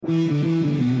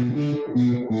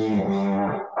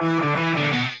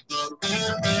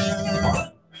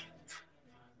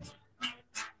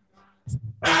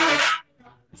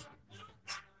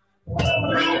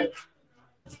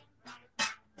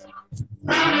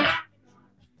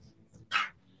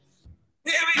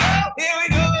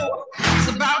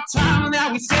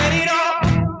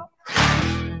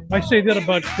I say that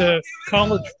about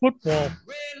college football.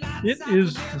 It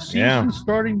is the season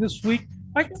starting this week.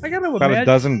 I got to imagine about a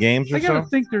dozen games or I got to so.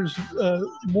 think there's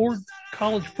more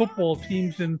college football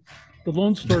teams in the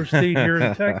Lone Star State here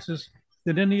in Texas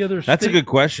than any other state. That's a good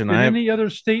question. Any other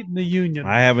state in the union.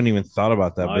 I haven't even thought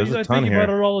about that. But there's a ton think here.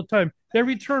 About it all the time.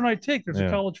 Every turn I take, there's a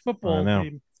college football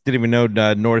team. Didn't even know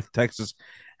North Texas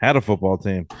had a football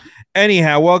team.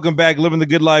 Anyhow, welcome back. Living the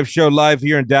Good Life show live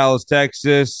here in Dallas,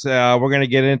 Texas. We're going to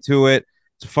get into it.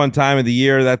 It's a fun time of the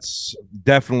year. That's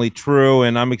definitely true.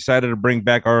 And I'm excited to bring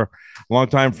back our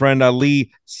longtime friend,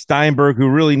 Leigh Steinberg, who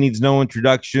really needs no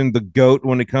introduction, the GOAT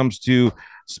when it comes to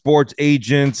sports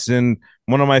agents and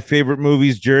one of my favorite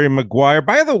movies, Jerry Maguire.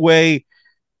 By the way,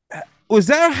 was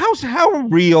that how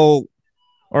real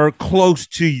or close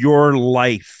to your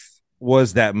life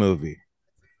was that movie?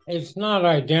 It's not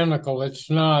identical.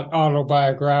 It's not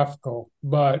autobiographical,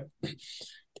 but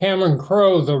Cameron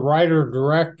Crowe, the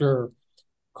writer-director,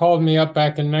 called me up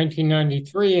back in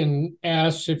 1993 and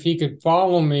asked if he could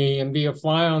follow me and be a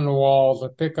fly on the wall to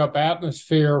pick up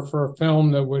atmosphere for a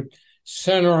film that would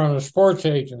center on a sports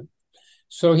agent.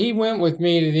 So he went with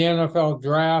me to the NFL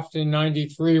draft in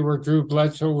 93, where Drew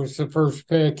Bledsoe was the first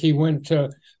pick. He went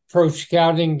to pro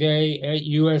scouting day at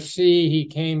USC. He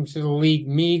came to the league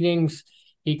meetings.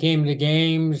 He came to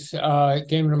games,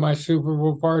 came to my Super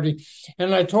Bowl party.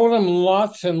 And I told him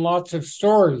lots and lots of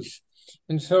stories.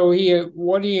 And so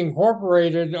what he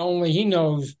incorporated, only he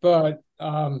knows, but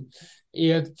I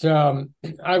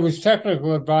was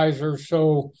technical advisor,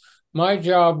 so my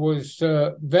job was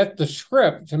to vet the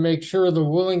script to make sure the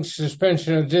willing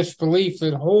suspension of disbelief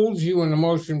that holds you in a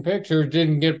motion picture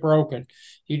didn't get broken.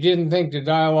 You didn't think the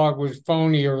dialogue was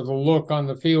phony or the look on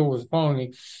the field was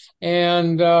phony.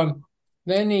 And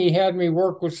then he had me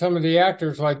work with some of the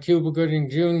actors like Cuba Gooding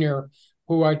Jr.,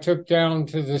 who I took down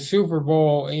to the Super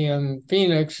Bowl in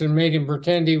Phoenix and made him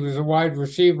pretend he was a wide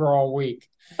receiver all week.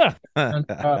 And,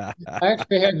 I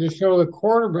actually had to show the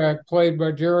quarterback, played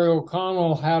by Jerry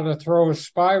O'Connell, how to throw a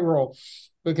spiral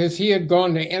because he had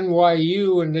gone to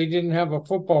NYU and they didn't have a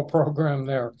football program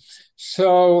there.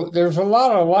 So there's a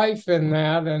lot of life in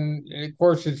that. And of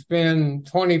course, it's been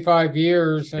 25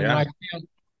 years and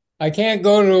I can't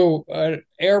go to an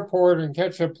airport and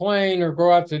catch a plane or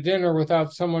go out to dinner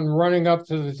without someone running up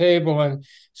to the table and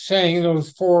saying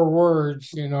those 4 words,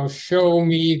 show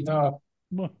me the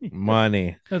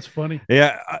money. That's funny.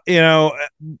 Yeah,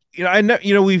 I know,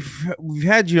 we've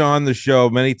had you on the show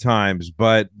many times,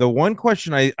 but the one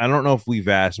question I don't know if we've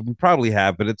asked, we probably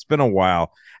have, but it's been a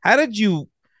while. How did you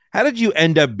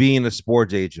end up being a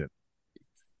sports agent?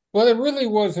 Well, there really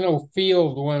was no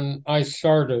field when I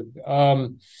started.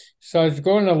 So I was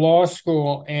going to law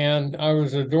school and I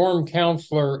was a dorm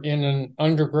counselor in an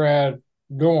undergrad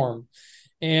dorm.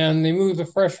 And they moved the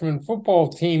freshman football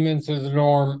team into the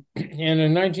dorm. And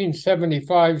in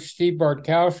 1975, Steve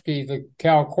Bartkowski, the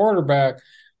Cal quarterback,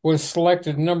 was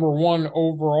selected number 1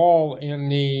 overall in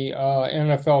the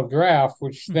NFL draft,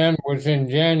 which then was in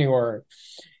January.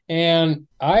 And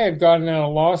I had gotten out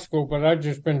of law school, but I'd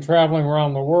just been traveling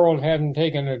around the world, hadn't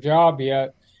taken a job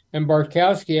yet. And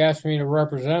Bartkowski asked me to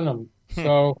represent him.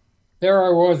 So there I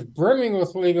was, brimming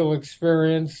with legal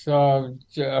experience,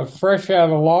 fresh out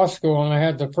of law school, and I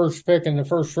had the first pick in the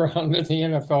first round of the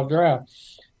NFL draft.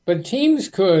 But teams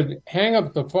could hang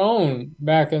up the phone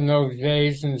back in those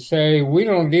days and say, we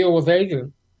don't deal with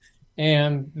agents.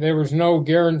 And there was no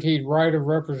guaranteed right of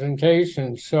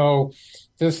representation. So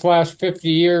this last 50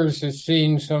 years has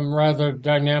seen some rather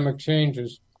dynamic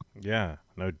changes. Yeah,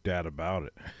 no doubt about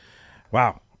it.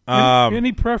 Wow.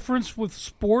 Any preference with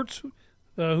sports?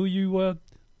 Who you?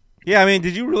 Yeah, I mean,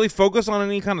 did you really focus on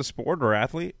any kind of sport or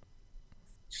athlete?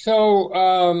 So,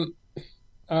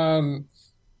 I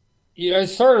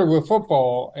started with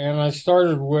football, and I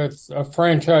started with a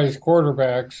franchise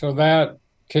quarterback. So that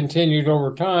continued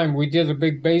over time. We did a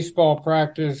big baseball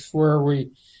practice where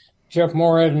Jeff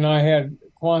Moorhead and I had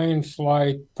clients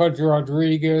like Pudge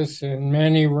Rodriguez and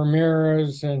Manny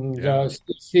Ramirez and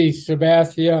C.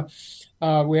 Sabathia.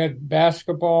 We had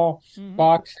basketball,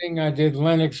 boxing. I did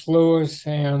Lennox Lewis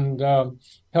and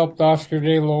helped Oscar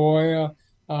De La Hoya.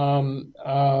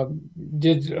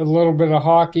 Did a little bit of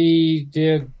hockey.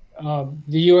 Did the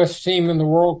U.S. team in the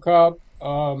World Cup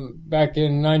back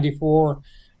in '94.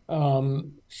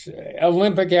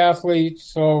 Olympic athlete,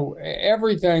 so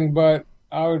everything, but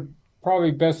I would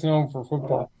probably best known for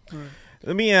football. Right.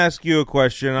 Let me ask you a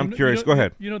question. I'm curious. Go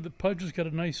ahead. The Pudge has got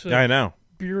a nice I know.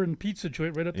 beer and pizza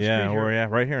joint right up the street here.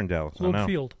 Right here in Dallas. Globe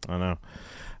Field. I know.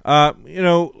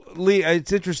 Leigh,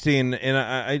 it's interesting, and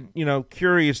I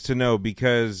curious to know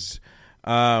because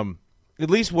at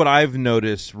least what I've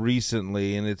noticed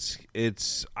recently, and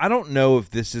it's I don't know if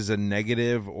this is a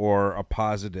negative or a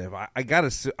positive. I gotta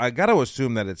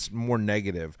assume that it's more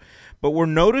negative, but we're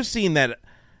noticing that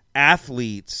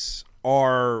athletes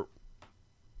are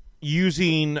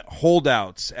using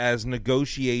holdouts as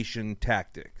negotiation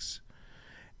tactics.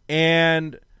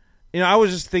 And, I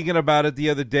was just thinking about it the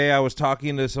other day. I was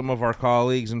talking to some of our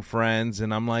colleagues and friends,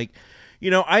 and I'm like,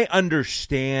 I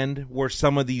understand where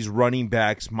some of these running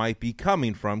backs might be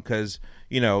coming from because,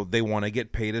 they want to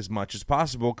get paid as much as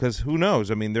possible because who knows?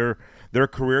 I mean, their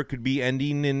career could be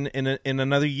ending in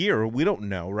another year. We don't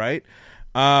know, right?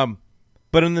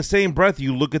 But in the same breath,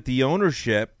 you look at the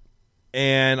ownership,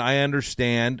 and I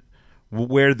understand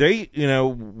where they,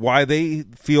 why they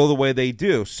feel the way they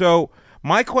do. So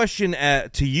my question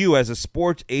to you as a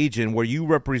sports agent where you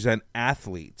represent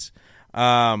athletes,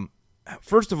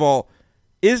 first of all,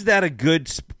 is that a good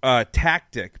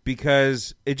tactic?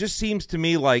 Because it just seems to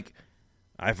me like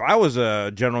if I was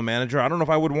a general manager, I don't know if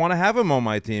I would want to have him on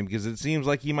my team because it seems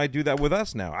like he might do that with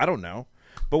us now. I don't know.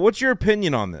 But what's your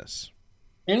opinion on this?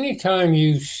 Anytime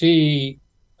you see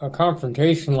a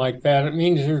confrontation like that, it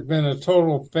means there's been a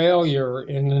total failure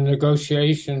in the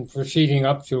negotiation proceeding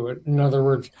up to it. In other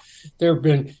words, there have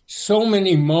been so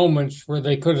many moments where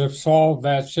they could have solved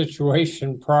that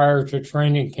situation prior to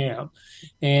training camp.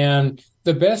 And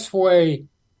the best way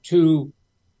to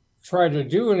try to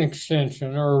do an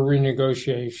extension or a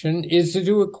renegotiation is to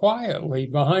do it quietly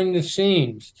behind the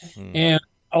scenes and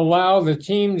allow the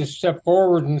team to step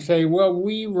forward and say, well,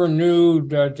 we renewed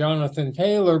Jonathan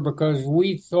Taylor because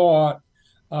we thought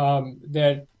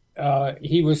that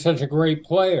he was such a great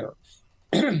player.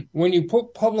 When you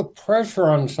put public pressure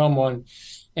on someone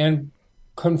and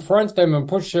confront them and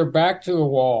push their back to the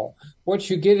wall, what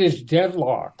you get is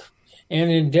deadlock. And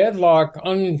in deadlock,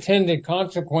 unintended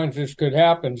consequences could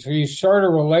happen. So you start a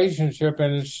relationship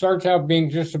and it starts out being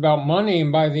just about money.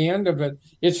 And by the end of it,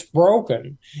 it's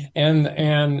broken.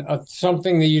 And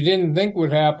something that you didn't think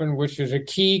would happen, which is a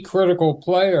key critical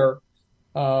player,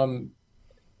 leaving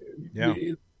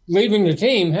the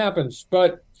team happens.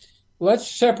 But let's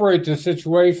separate the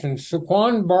situation.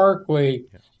 Saquon Barkley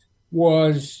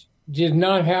did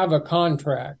not have a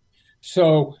contract.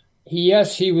 So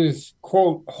yes, he was,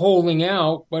 quote, holding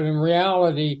out, but in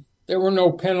reality, there were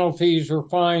no penalties or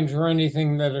fines or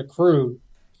anything that accrued.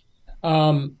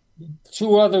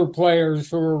 Two other players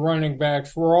who were running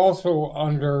backs were also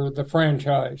under the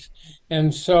franchise,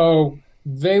 and so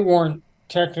they weren't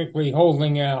technically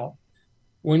holding out.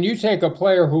 When you take a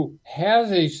player who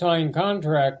has a signed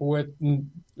contract with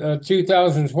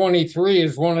 2023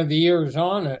 as one of the years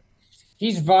on it,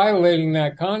 he's violating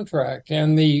that contract,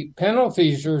 and the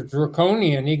penalties are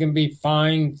draconian. He can be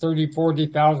fined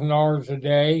 $30,000, $40,000 a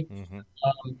day.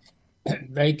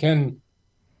 They can,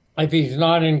 if he's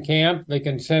not in camp, they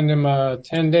can send him a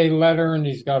 10-day letter, and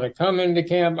he's got to come into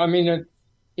camp. I mean,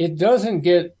 it doesn't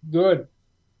get good.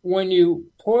 When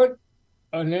you put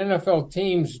an NFL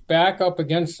team's back up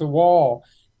against the wall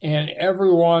and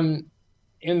everyone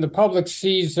in the public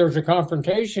sees there's a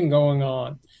confrontation going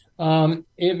on,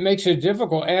 it makes it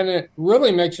difficult, and it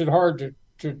really makes it hard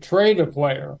to trade a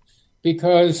player,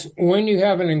 because when you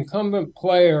have an incumbent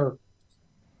player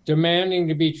demanding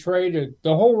to be traded,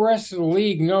 the whole rest of the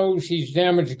league knows he's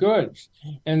damaged goods,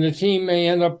 and the team may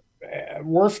end up,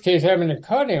 worst case, having to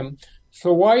cut him.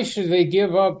 So why should they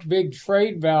give up big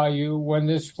trade value when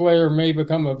this player may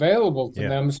become available to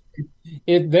them?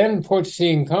 It then puts the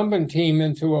incumbent team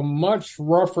into a much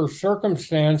rougher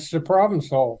circumstance to problem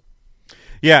solve.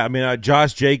 Yeah, I mean,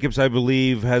 Josh Jacobs, I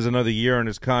believe, has another year on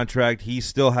his contract. He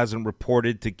still hasn't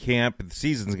reported to camp. The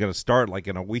season's going to start like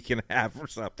in a week and a half or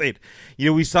something.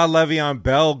 We saw Le'Veon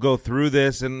Bell go through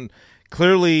this, and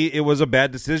clearly it was a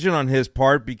bad decision on his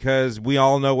part because we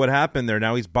all know what happened there.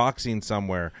 Now he's boxing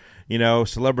somewhere,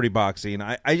 celebrity boxing.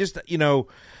 I just,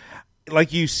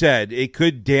 like you said, it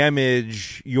could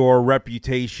damage your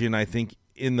reputation, I think,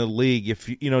 in the league. If,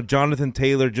 Jonathan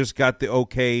Taylor just got the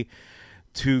okay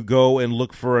to go and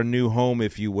look for a new home,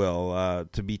 if you will,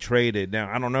 to be traded.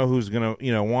 Now, I don't know who's going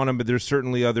to, want him, but there's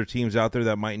certainly other teams out there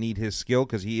that might need his skill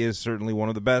because he is certainly one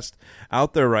of the best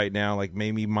out there right now, like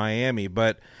maybe Miami.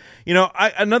 But,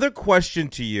 another question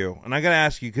to you, and I got to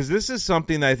ask you, because this is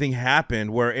something that I think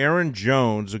happened where Aaron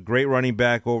Jones, a great running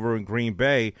back over in Green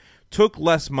Bay, took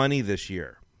less money this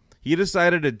year. He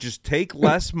decided to just take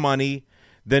less money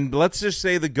than, let's just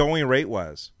say, the going rate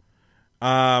was.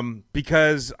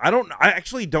 Because I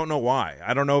actually don't know why.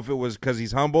 I don't know if it was because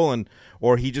he's humble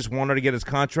or he just wanted to get his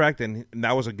contract and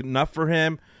that was enough for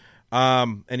him.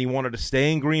 And he wanted to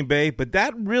stay in Green Bay, but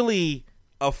that really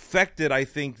affected, I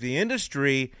think, the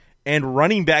industry and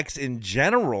running backs in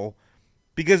general,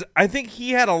 because I think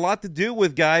he had a lot to do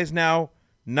with guys now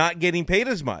not getting paid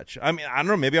as much. I mean, I don't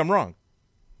know, maybe I'm wrong.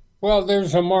 Well,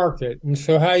 there's a market. And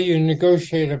so how you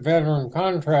negotiate a veteran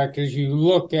contract is you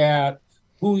look at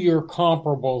who your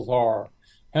comparables are,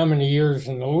 how many years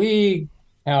in the league,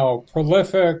 how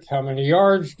prolific, how many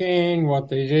yards gained, what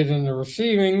they did in the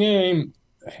receiving game,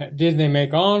 did they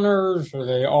make honors, are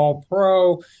they all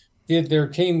pro, did their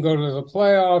team go to the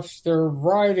playoffs? There are a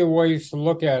variety of ways to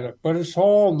look at it, but it's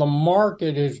all, the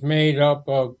market is made up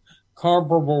of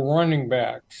comparable running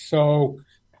backs. So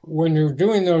when you're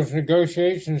doing those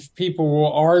negotiations, people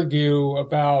will argue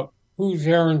about who's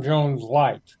Aaron Jones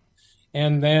like,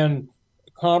 and then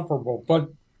comparable. But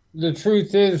the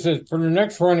truth is that for the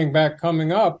next running back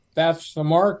coming up, that's the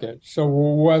market. So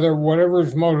whatever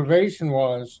his motivation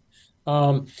was,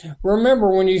 remember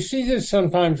when you see this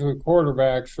sometimes with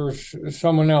quarterbacks or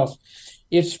someone else,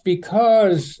 it's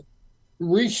because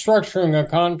restructuring a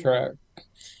contract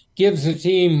gives the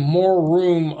team more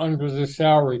room under the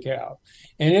salary cap.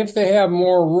 And if they have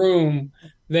more room,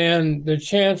 then the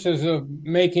chances of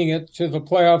making it to the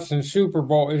playoffs and Super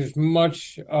Bowl is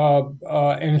much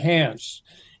enhanced.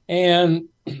 And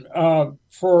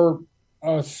for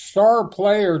a star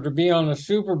player to be on a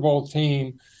Super Bowl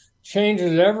team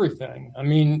changes everything. I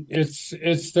mean,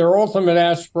 it's their ultimate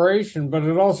aspiration, but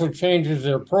it also changes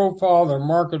their profile, their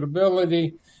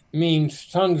marketability, means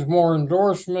tons more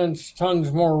endorsements,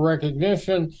 tons more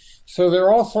recognition. So there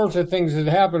are all sorts of things that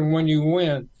happen when you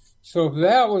win. So if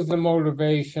that was the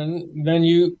motivation, then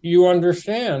you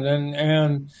understand.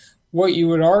 And what you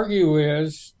would argue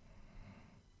is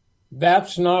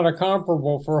that's not a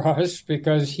comparable for us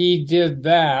because he did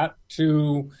that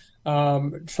to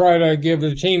try to give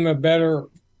the team a better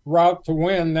route to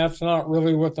win. That's not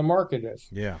really what the market is.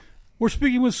 Yeah. We're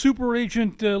speaking with super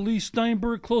agent Leigh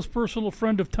Steinberg, close personal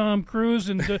friend of Tom Cruise,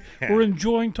 and we're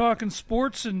enjoying talking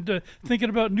sports and thinking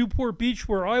about Newport Beach,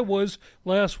 where I was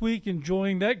last week,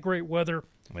 enjoying that great weather.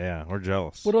 Yeah, we're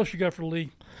jealous. What else you got for Leigh?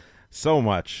 So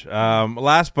much.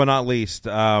 Last but not least,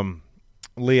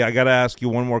 Leigh, I got to ask you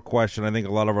one more question. I think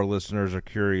a lot of our listeners are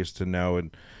curious to know. And,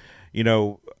 you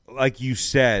know, like you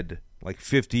said, like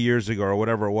 50 years ago or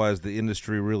whatever it was, the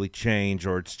industry really changed,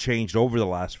 or it's changed over the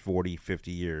last 40, 50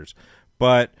 years.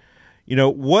 But, you know,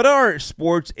 what are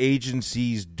sports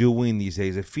agencies doing these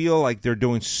days? I feel like they're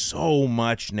doing so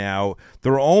much now.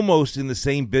 They're almost in the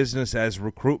same business as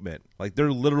recruitment. Like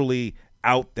they're literally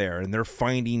out there and they're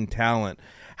finding talent.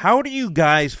 How do you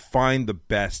guys find the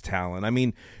best talent? I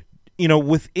mean, you know,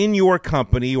 within your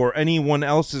company or anyone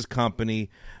else's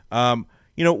company,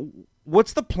 you know,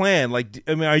 what's the plan? Like,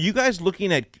 I mean, are you guys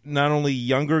looking at not only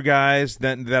younger guys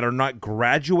that are not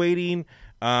graduating,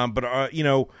 but you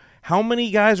know, how many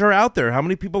guys are out there? How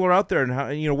many people are out there, and how,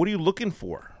 you know, what are you looking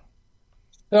for?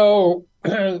 So,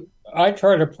 I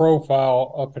try to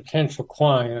profile a potential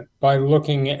client by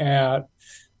looking at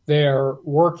their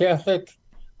work ethic,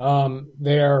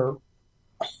 their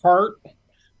heart,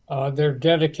 their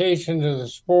dedication to the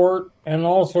sport. And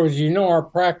also, as you know, our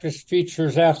practice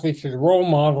features athletes as role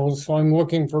models. So I'm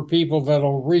looking for people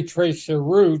that'll retrace their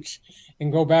roots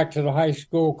and go back to the high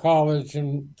school, college,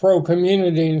 and pro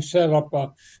community and set up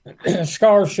a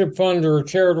scholarship fund or a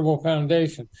charitable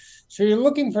foundation. So you're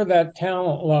looking for that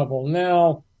talent level.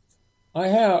 Now, I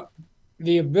have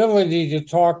the ability to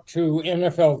talk to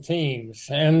NFL teams,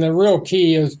 and the real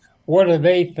key is, what do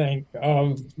they think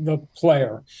of the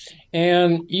player?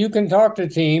 And you can talk to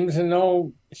teams and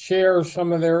they'll share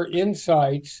some of their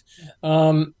insights.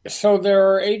 So there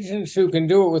are agents who can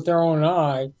do it with their own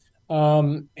eye.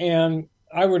 And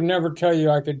I would never tell you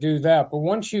I could do that. But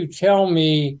once you tell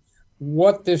me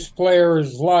what this player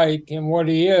is like and what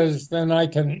he is, then I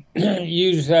can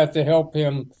use that to help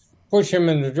him, push him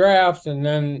in the draft, and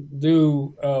then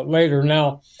do later.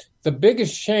 Now, the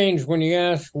biggest change when you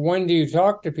ask, when do you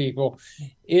talk to people,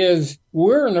 is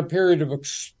we're in a period of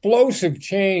explosive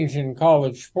change in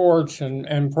college sports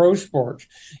and pro sports.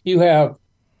 You have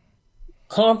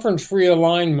conference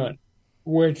realignment,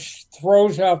 which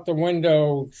throws out the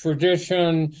window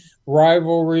tradition,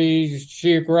 rivalries,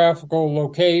 geographical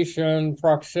location,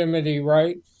 proximity,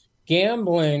 right?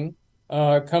 Gambling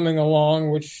coming along,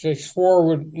 which they swore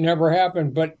would never happen.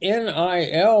 But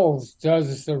NIL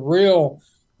does the real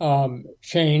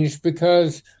change,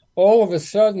 because all of a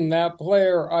sudden that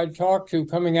player I talked to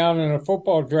coming out in a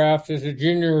football draft as a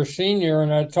junior or senior,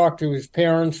 and I talked to his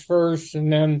parents first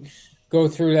and then go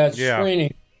through that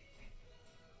screening.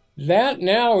 That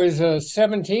now is a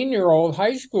 17-year-old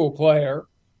high school player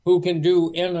who can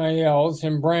do NILs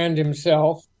and brand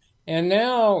himself. And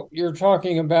now you're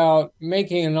talking about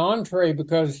making an entree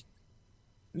because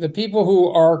the people who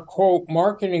are, quote,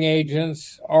 marketing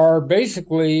agents are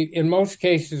basically, in most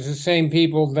cases, the same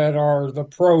people that are the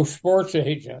pro sports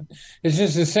agent. It's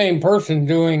just the same person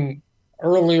doing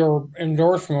earlier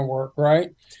endorsement work, right?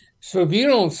 So if you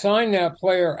don't sign that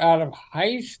player out of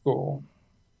high school,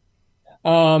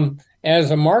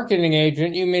 as a marketing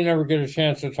agent, you may never get a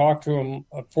chance to talk to him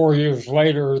 4 years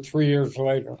later or 3 years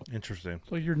later. Interesting.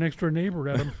 So your next door neighbor,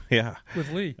 Adam. Yeah.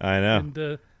 With Leigh. I know.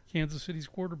 And Kansas City's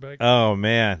quarterback. Oh,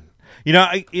 man.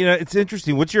 It's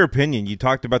interesting. What's your opinion? You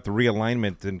talked about the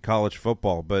realignment in college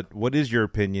football, but what is your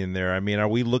opinion there? I mean, are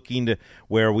we looking to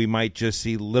where we might just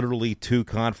see literally two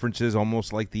conferences,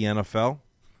 almost like the NFL?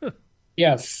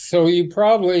 Yes. So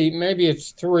maybe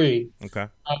it's three. Okay.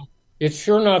 It's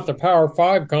sure not the Power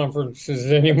 5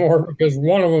 conferences anymore because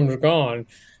one of them's gone.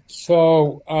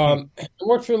 So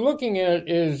what you're looking at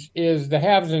is the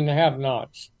haves and the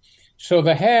have-nots. So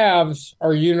the haves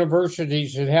are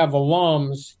universities that have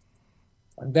alums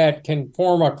that can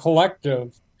form a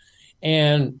collective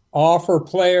and offer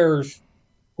players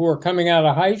who are coming out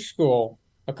of high school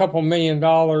a couple $1 million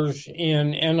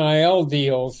in NIL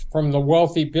deals from the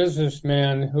wealthy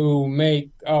businessmen who make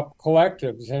up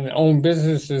collectives and own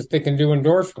businesses that can do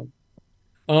endorsement.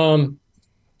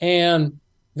 And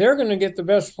they're going to get the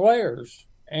best players.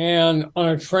 And on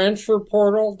a transfer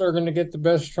portal, they're going to get the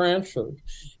best transfers.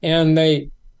 And they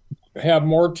have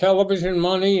more television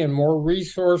money and more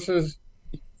resources.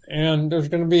 And there's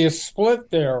going to be a split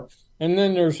there. And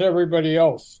then there's everybody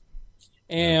else.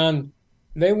 And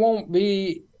they won't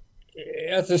be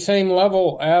at the same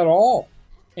level at all.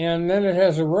 And then it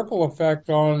has a ripple effect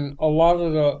on a lot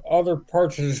of the other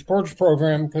parts of the sports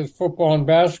program because football and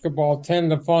basketball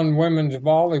tend to fund women's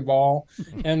volleyball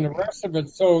and the rest of it.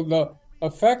 So the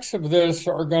effects of this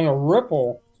are going to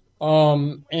ripple.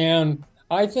 And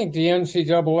I think the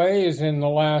NCAA is in the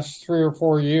last 3 or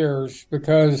 4 years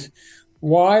because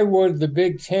why would the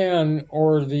Big Ten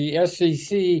or the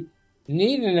SEC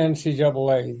need an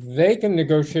NCAA? They can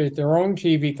negotiate their own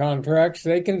TV contracts.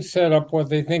 They can set up what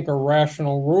they think are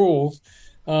rational rules.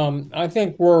 I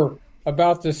think we're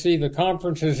about to see the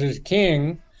conferences as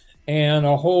king and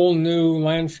a whole new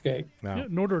landscape. No. Yeah,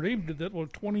 Notre Dame did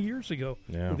that 20 years ago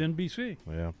with NBC.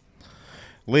 Yeah.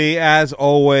 Leigh, as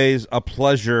always, a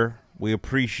pleasure. We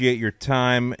appreciate your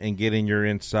time and getting your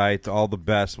insight. All the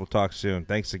best. We'll talk soon.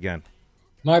 Thanks again.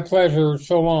 My pleasure.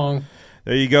 So long.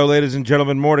 There you go, ladies and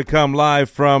gentlemen. More to come live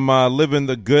from Living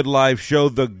the Good Life show.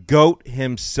 The GOAT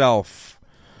himself,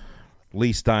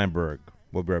 Leigh Steinberg.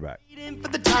 We'll be right back. For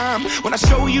the time when I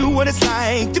show you what it's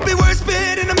like to be worse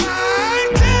fit in the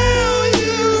mind, tell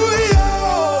you